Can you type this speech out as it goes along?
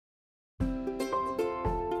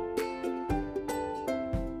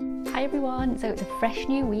Hi everyone, so it's a fresh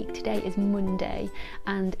new week. Today is Monday,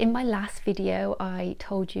 and in my last video I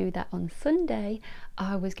told you that on Sunday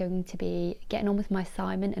I was going to be getting on with my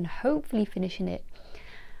assignment and hopefully finishing it,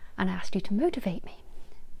 and I asked you to motivate me.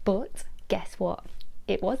 But guess what?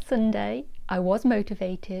 It was Sunday, I was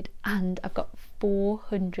motivated, and I've got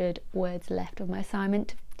 400 words left of my assignment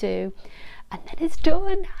to do, and then it's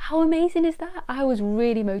done. How amazing is that? I was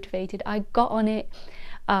really motivated. I got on it,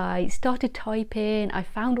 I started typing, I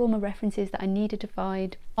found all my references that I needed to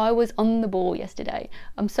find. I was on the ball yesterday.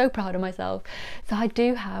 I'm so proud of myself. So I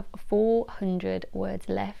do have 400 words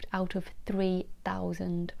left out of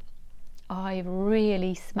 3,000. I've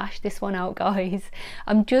really smashed this one out, guys.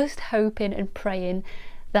 I'm just hoping and praying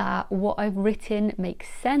that what I've written makes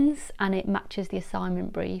sense and it matches the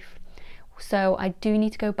assignment brief. So I do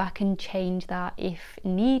need to go back and change that if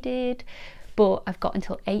needed, but I've got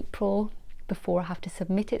until April before I have to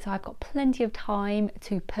submit it, so I've got plenty of time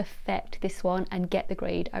to perfect this one and get the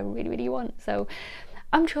grade I really want. So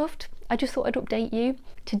I'm chuffed. I just thought I'd update you.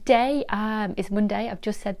 Today is Monday, I've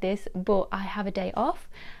just said this, but I have a day off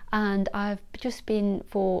and I've just been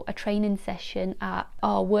for a training session at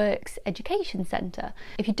our Works Education Centre.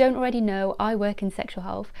 If you don't already know, I work in sexual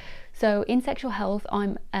health. So in sexual health,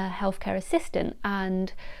 I'm a healthcare assistant,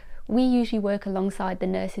 and we usually work alongside the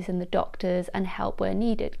nurses and the doctors and help where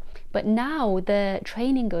needed. But now they're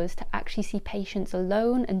training us to actually see patients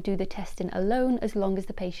alone and do the testing alone as long as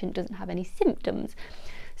the patient doesn't have any symptoms.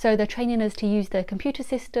 So they're training us to use the computer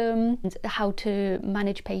system, how to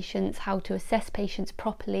manage patients, how to assess patients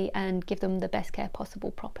properly and give them the best care possible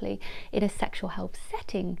properly in a sexual health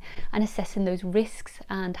setting, and assessing those risks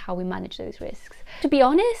and how we manage those risks. To be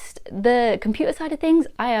honest, the computer side of things,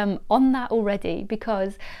 I am on that already,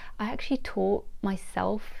 because I actually taught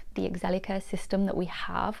myself the Excelicare system that we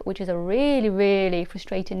have, which is a really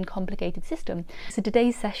frustrating, complicated system. So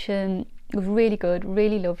today's session was really good,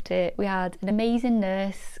 really loved it. We had an amazing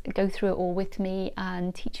nurse go through it all with me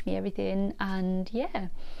and teach me everything, and yeah.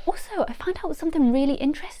 Also, I found out something really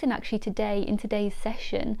interesting actually today in today's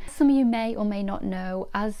session. Some of you may or may not know,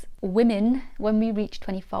 as women, when we reach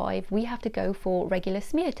 25, we have to go for regular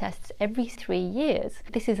smear tests every 3 years.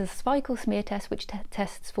 This is a cervical smear test which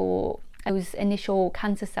tests for those initial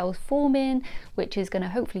cancer cells forming, which is going to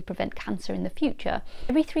hopefully prevent cancer in the future.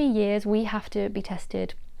 Every 3 years we have to be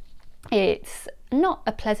tested. It's not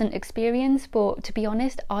a pleasant experience, but to be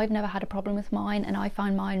honest, I've never had a problem with mine, and I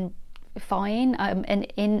find mine fine and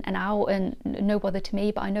in and out and no bother to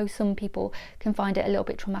me. But I know some people can find it a little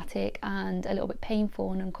bit traumatic and a little bit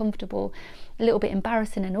painful and uncomfortable, a little bit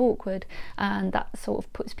embarrassing and awkward, and that sort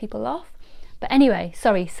of puts people off. But anyway,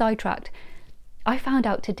 sorry, sidetracked. I found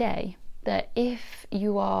out today that if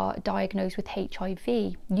you are diagnosed with HIV,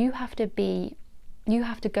 you have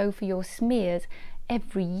to go for your smears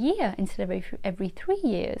every year instead of every 3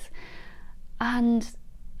 years. And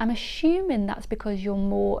I'm assuming that's because you're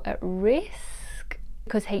more at risk,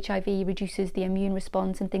 because HIV reduces the immune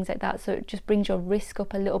response and things like that, so it just brings your risk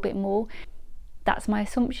up a little bit more. That's my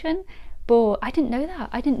assumption, but I didn't know that.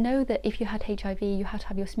 I didn't know that if you had HIV you had to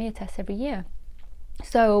have your smear tests every year.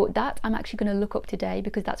 So that I'm actually going to look up today,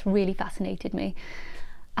 because that's really fascinated me,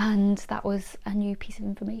 and that was a new piece of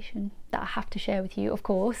information that I have to share with you, of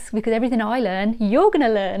course, because everything I learn, you're going to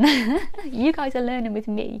learn. You guys are learning with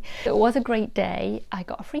me. It was a great day. I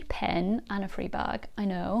got a free pen and a free bag. I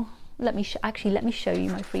know. Let me show you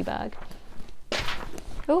my free bag.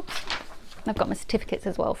 Oops. I've got my certificates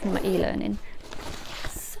as well from my e-learning.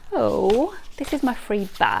 So this is my free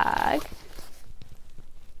bag.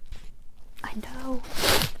 I know,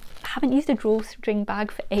 I haven't used a drawstring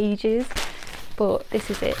bag for ages, but this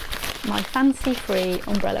is it, my fancy free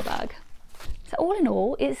umbrella bag. So all in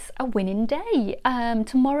all, it's a winning day.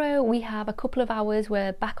 Tomorrow we have a couple of hours.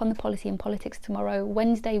 We're back on the policy and politics tomorrow.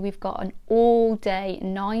 Wednesday we've got an all day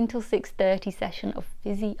 9 till 6:30 session of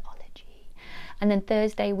physiology. And then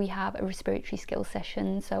Thursday we have a respiratory skills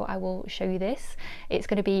session, so I will show you this. It's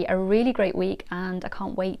going to be a really great week and I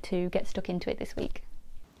can't wait to get stuck into it this week.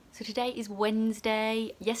 So today is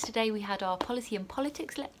Wednesday. Yesterday we had our policy and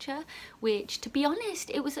politics lecture, which, to be honest,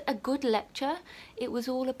 it was a good lecture. It was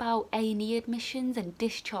all about A&E admissions and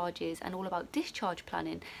discharges and all about discharge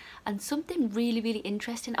planning. And something really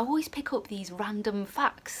interesting, I always pick up these random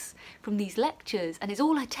facts from these lectures, and it's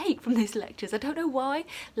all I take from these lectures. I don't know why.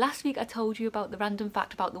 Last week I told you about the random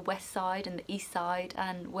fact about the west side and the east side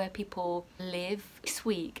and where people live. This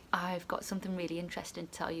week I've got something really interesting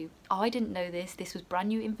to tell you. I didn't know this. This was brand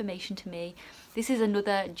new information to me. This is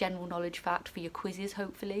another general knowledge fact for your quizzes,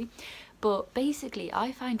 hopefully. But basically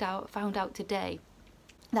I found out today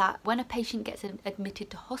that when a patient gets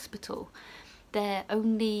admitted to hospital, they're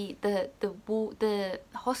only the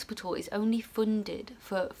hospital is only funded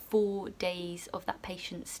for 4 days of that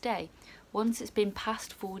patient's stay. Once it's been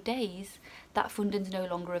past 4 days, that funding's no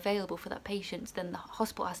longer available for that patient. Then the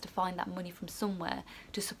hospital has to find that money from somewhere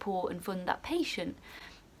to support and fund that patient,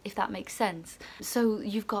 if that makes sense. So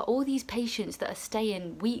you've got all these patients that are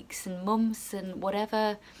staying weeks and months and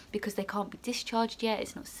whatever because they can't be discharged yet,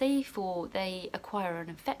 it's not safe, or they acquire an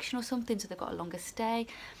infection or something, so they've got a longer stay,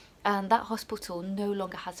 and that hospital no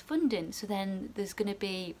longer has funding. So then there's going to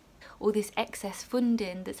be all this excess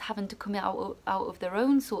funding that's having to come out of their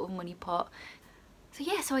own sort of money pot. So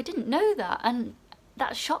yeah, so I didn't know that, and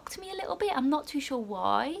that shocked me a little bit. I'm not too sure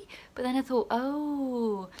why, but then I thought,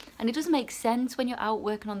 oh, and it doesn't make sense when you're out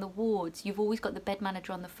working on the wards. You've always got the bed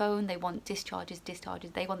manager on the phone. They want discharges.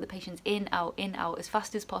 They want the patients in, out as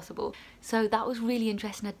fast as possible. So that was really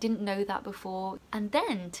interesting. I didn't know that before. And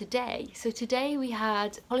then today we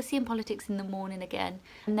had policy and politics in the morning again,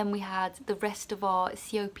 and then we had the rest of our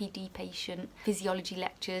COPD patient physiology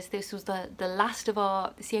lectures. This was the last of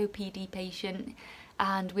our COPD patient,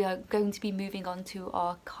 and we are going to be moving on to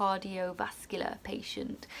our cardiovascular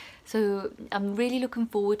patient. So I'm really looking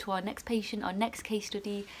forward to our next patient, our next case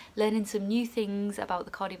study, learning some new things about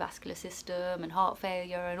the cardiovascular system and heart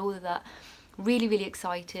failure and all of that. Really, really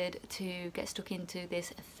excited to get stuck into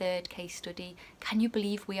this 3rd case study. Can you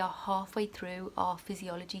believe we are halfway through our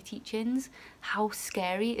physiology teachings? How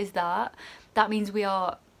scary is that? That means we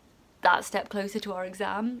are that step closer to our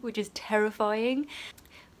exam, which is terrifying.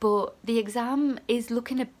 But the exam is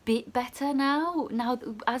looking a bit better now. Now,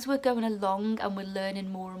 as we're going along and we're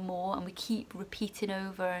learning more and more and we keep repeating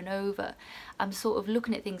over and over, I'm sort of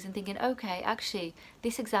looking at things and thinking, okay, actually,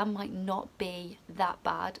 this exam might not be that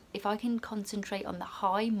bad. If I can concentrate on the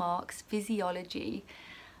high marks physiology,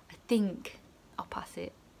 I think I'll pass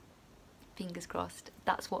it. Fingers crossed.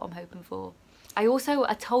 That's what I'm hoping for. I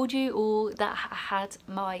told you all that I had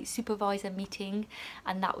my supervisor meeting,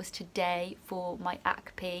 and that was today for my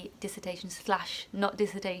ACP dissertation / not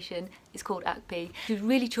dissertation, it's called ACP. She was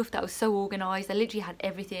really chuffed that I was so organised. I literally had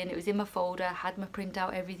everything, it was in my folder, I had my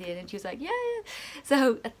printout, everything, and she was like, yeah.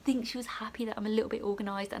 So I think she was happy that I'm a little bit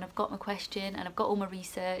organised and I've got my question and I've got all my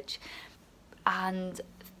research, and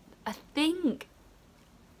I think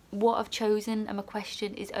what I've chosen and my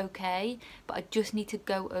question is okay, but I just need to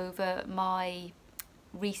go over my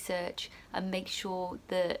research and make sure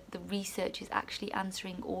that the research is actually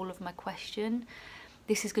answering all of my question.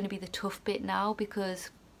 This is going to be the tough bit now, because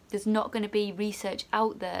there's not going to be research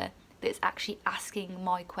out there that's actually asking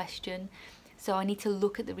my question. So I need to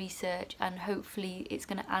look at the research and hopefully it's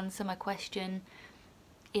going to answer my question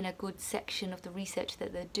in a good section of the research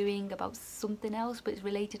that they're doing about something else, but it's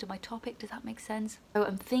related to my topic. Does that make sense? So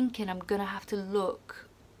I'm thinking I'm gonna have to look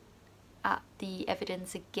at the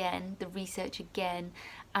evidence again, the research again,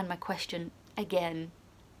 and my question again.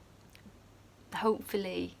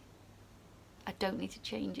 Hopefully I don't need to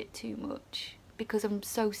change it too much because I'm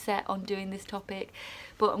so set on doing this topic,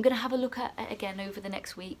 but I'm gonna have a look at it again over the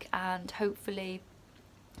next week and hopefully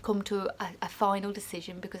come to a final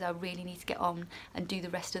decision, because I really need to get on and do the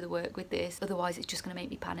rest of the work with this. Otherwise it's just going to make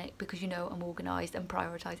me panic, because you know I'm organised and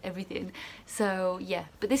prioritise everything. So yeah,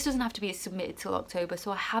 but this doesn't have to be submitted till October,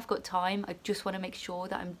 so I have got time. I just want to make sure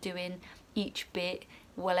that I'm doing each bit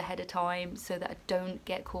well ahead of time so that I don't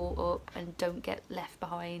get caught up and don't get left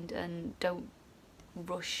behind and don't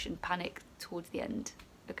rush and panic towards the end.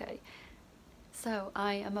 Okay, so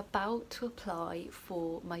I am about to apply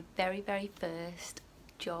for my very first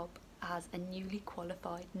job as a newly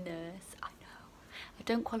qualified nurse. I know I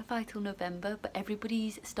don't qualify till November, but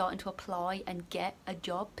everybody's starting to apply and get a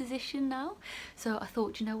job position now, so I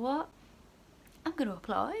thought, you know what, I'm going to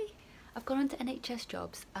apply. I've gone on to NHS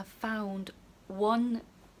jobs. I've found one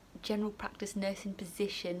general practice nursing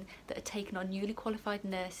position that are taking on newly qualified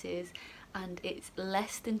nurses, and it's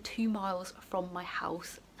less than 2 miles from my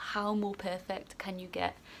house. How more perfect can you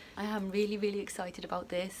get? I am really excited about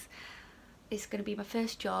this. It's going to be my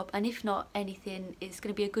first job, and if not anything, it's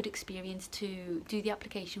going to be a good experience to do the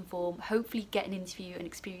application form, hopefully get an interview and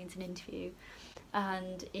experience an interview.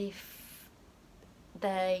 And if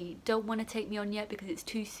they don't want to take me on yet because it's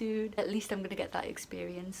too soon, at least I'm going to get that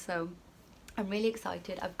experience. So I'm really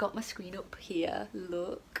excited. I've got my screen up here,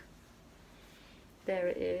 look, there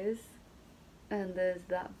it is, and there's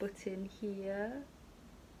that button here,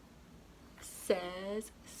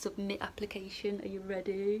 says submit application. Are you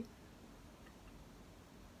ready?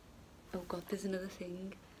 Oh god, there's another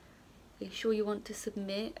thing. Are you sure you want to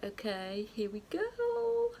submit? Okay, here we go.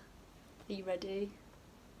 Are you ready?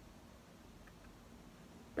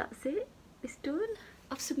 That's it. It's done.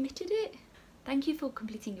 I've submitted it. Thank you for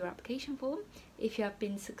completing your application form. If you have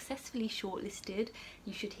been successfully shortlisted,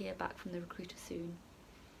 you should hear back from the recruiter soon.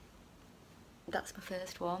 That's my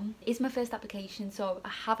first one. It's my first application, so I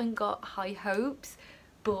haven't got high hopes,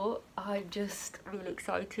 but I'm just really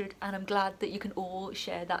excited, and I'm glad that you can all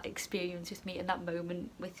share that experience with me and that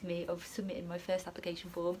moment with me of submitting my first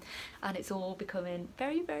application form, and it's all becoming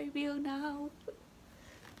very, very real now.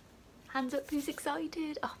 Hands up, who's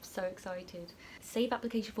excited? Oh, I'm so excited. Save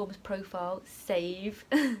application form as profile, save,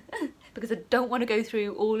 because I don't want to go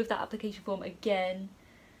through all of that application form again.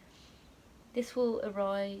 This will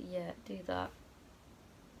arrive, yeah, do that.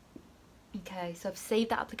 Okay, so I've saved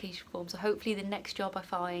that application form, so hopefully the next job I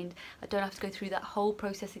find, I don't have to go through that whole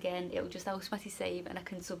process again. It'll just automatically save and I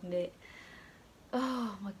can submit.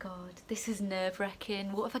 Oh my god, this is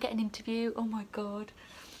nerve-wracking. What if I get an interview? Oh my god.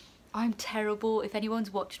 I'm terrible. If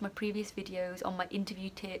anyone's watched my previous videos on my interview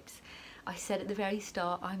tips, I said at the very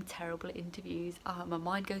start I'm terrible at interviews. My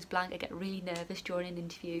mind goes blank, I get really nervous during an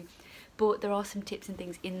interview, but there are some tips and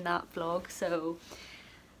things in that vlog, so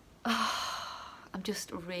I'm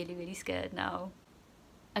just really, really scared now.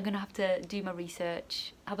 I'm gonna have to do my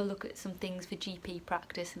research, have a look at some things for GP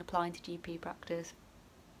practice and applying to GP practice,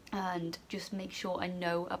 and just make sure I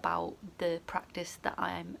know about the practice that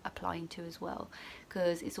I'm applying to as well,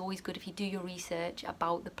 because it's always good if you do your research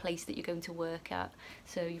about the place that you're going to work at,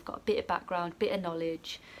 so you've got a bit of background, bit of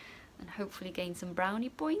knowledge, and hopefully gain some brownie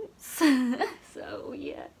points. So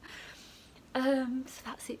yeah, so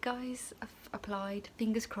that's it guys, I've applied,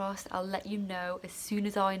 fingers crossed. I'll let you know as soon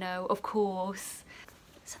as I know, of course.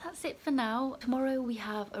 So that's it for now. Tomorrow we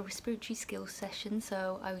have a respiratory skills session,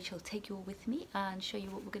 so I shall take you all with me and show you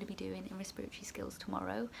what we're going to be doing in respiratory skills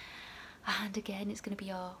tomorrow. And again, it's going to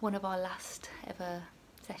be one of our last ever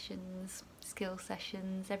sessions, skills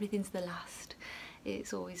sessions. Everything's the last.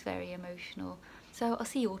 It's always very emotional. So I'll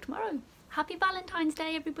see you all tomorrow. Happy Valentine's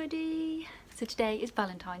Day, everybody! So today is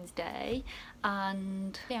Valentine's Day,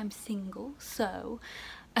 and I'm single, so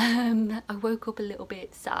I woke up a little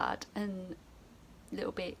bit sad and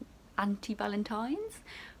little bit anti-Valentine's,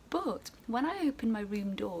 but when I opened my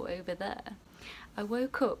room door over there, I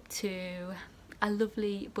woke up to a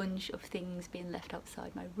lovely bunch of things being left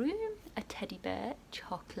outside my room: a teddy bear,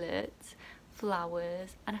 chocolates,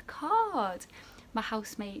 flowers, and a card. My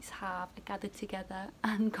housemates have gathered together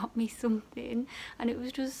and got me something, and it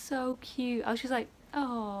was just so cute. I was just like,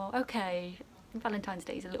 oh, okay, Valentine's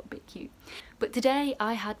Day is a little bit cute. But today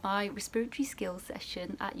I had my respiratory skills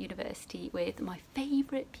session at university with my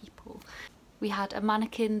favourite people. We had a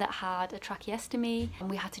mannequin that had a tracheostomy, and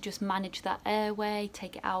we had to just manage that airway,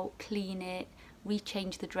 take it out, clean it,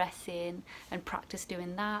 rechange the dressing and practice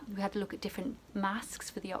doing that. We had to look at different masks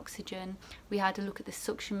for the oxygen. We had to look at the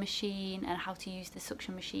suction machine and how to use the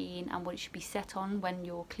suction machine and what it should be set on when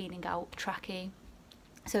you're cleaning out trachea.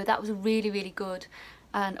 So that was really, really good.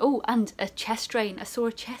 And oh, and a chest drain. I saw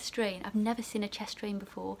a chest drain. I've never seen a chest drain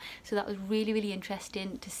before, so that was really, really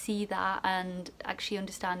interesting to see that and actually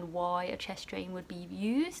understand why a chest drain would be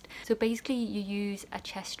used. So basically you use a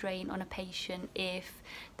chest drain on a patient if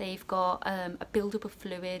they've got a buildup of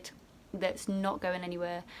fluid that's not going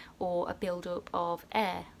anywhere, or a buildup of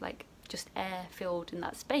air, like just air filled in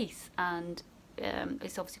that space, and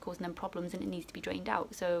it's obviously causing them problems and it needs to be drained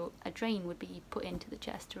out. So a drain would be put into the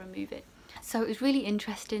chest to remove it. So it was really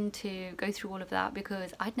interesting to go through all of that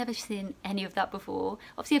because I'd never seen any of that before.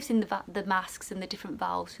 Obviously I've seen the masks and the different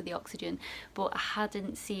valves for the oxygen, but I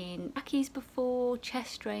hadn't seen tracheies before,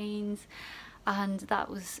 chest drains, and that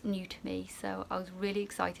was new to me. So I was really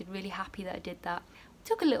excited, really happy that I did that.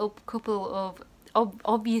 Took a little couple of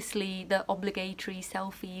obviously the obligatory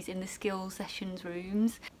selfies in the skills sessions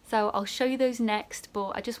rooms, so I'll show you those next. But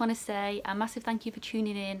I just want to say a massive thank you for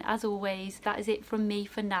tuning in. As always, that is it from me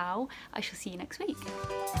for now. I shall see you next week.